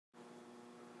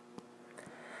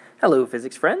Hello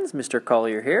physics friends, Mr.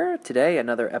 Collier here. Today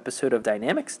another episode of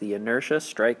Dynamics, The Inertia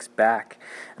Strikes Back.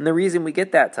 And the reason we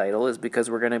get that title is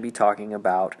because we're going to be talking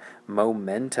about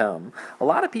momentum. A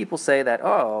lot of people say that,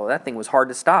 oh, that thing was hard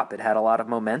to stop, it had a lot of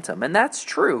momentum. And that's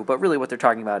true, but really what they're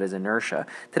talking about is inertia.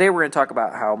 Today we're going to talk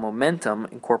about how momentum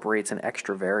incorporates an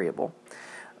extra variable.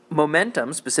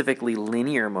 Momentum, specifically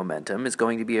linear momentum, is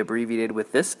going to be abbreviated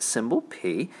with this symbol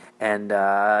P, and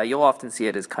you'll often see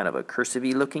it as kind of a cursive-y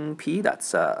looking P.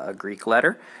 That's a Greek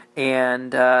letter,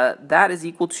 and that is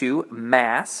equal to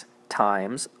mass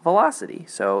times velocity.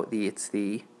 So it's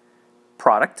the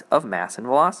product of mass and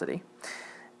velocity.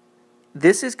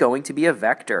 This is going to be a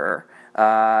vector.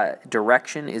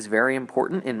 Direction is very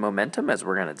important in momentum, as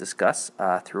we're going to discuss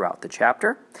throughout the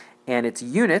chapter. And its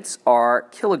units are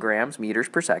kilograms, meters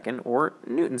per second, or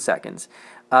Newton seconds.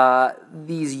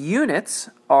 These units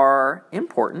are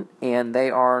important, and they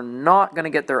are not going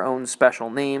to get their own special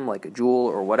name like a joule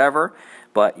or whatever,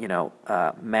 but,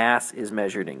 mass is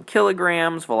measured in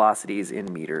kilograms, velocity is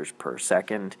in meters per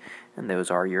second, and those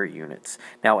are your units.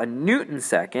 Now, a Newton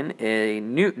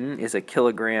is a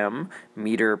kilogram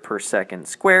meter per second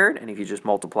squared, and if you just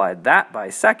multiply that by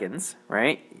seconds,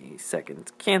 right,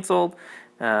 seconds canceled,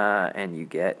 and you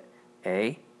get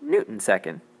a Newton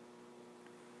second.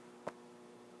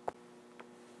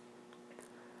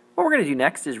 What we're going to do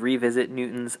next is revisit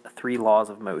Newton's three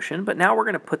laws of motion, but now we're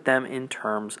going to put them in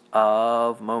terms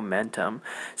of momentum.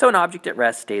 So an object at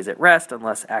rest stays at rest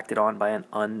unless acted on by an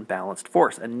unbalanced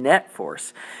force, a net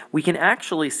force. We can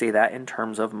actually say that in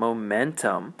terms of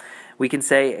momentum. We can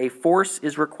say a force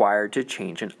is required to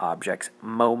change an object's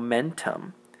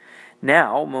momentum.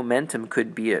 Now, momentum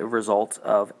could be a result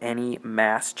of any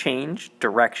mass change,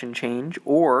 direction change,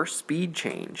 or speed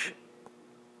change.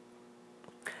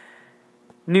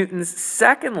 Newton's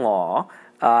second law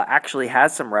actually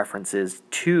has some references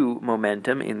to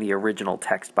momentum in the original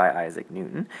text by Isaac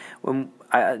Newton.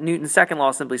 Newton's second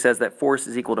law simply says that force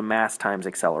is equal to mass times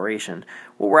acceleration.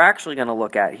 What we're actually going to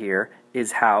look at here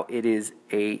is how it is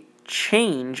a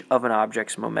change of an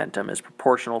object's momentum is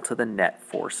proportional to the net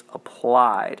force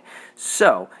applied.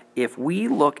 So, if we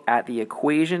look at the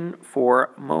equation for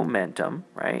momentum,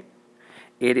 right,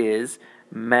 it is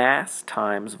mass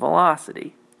times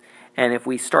velocity. And if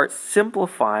we start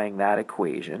simplifying that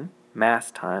equation,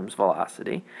 mass times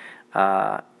velocity,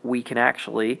 we can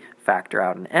actually factor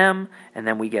out an m, and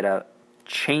then we get a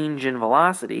change in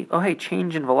velocity. Oh, hey,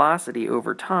 change in velocity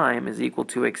over time is equal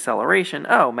to acceleration.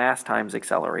 Oh, mass times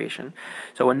acceleration.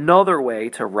 So another way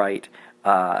to write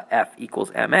F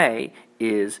equals ma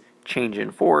is change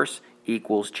in force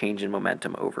equals change in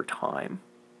momentum over time.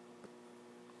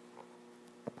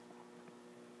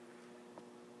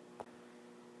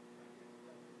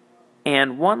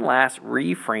 And one last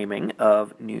reframing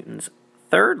of Newton's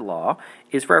third law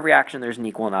is for every action there's an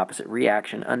equal and opposite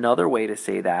reaction. Another way to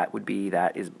say that would be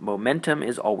that momentum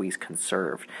is always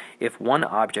conserved. If one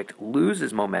object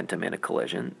loses momentum in a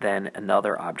collision, then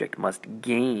another object must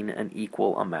gain an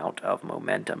equal amount of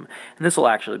momentum. And this will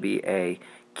actually be a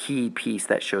key piece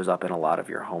that shows up in a lot of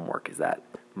your homework, is that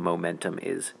momentum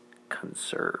is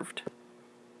conserved.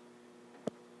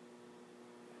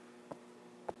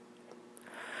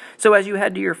 So as you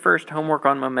head to your first homework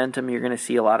on momentum, you're going to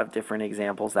see a lot of different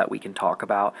examples that we can talk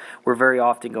about. We're very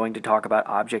often going to talk about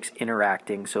objects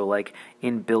interacting, so like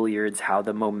in billiards, how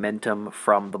the momentum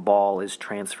from the ball is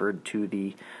transferred to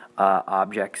the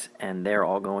objects, and they're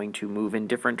all going to move in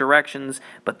different directions,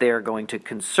 but they're going to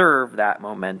conserve that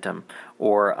momentum,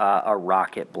 or a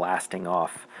rocket blasting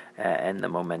off and the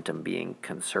momentum being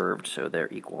conserved, so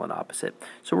they're equal and opposite.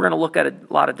 So we're going to look at a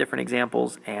lot of different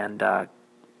examples, and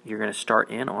you're going to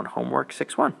start in on homework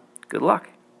 6-1. Good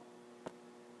luck.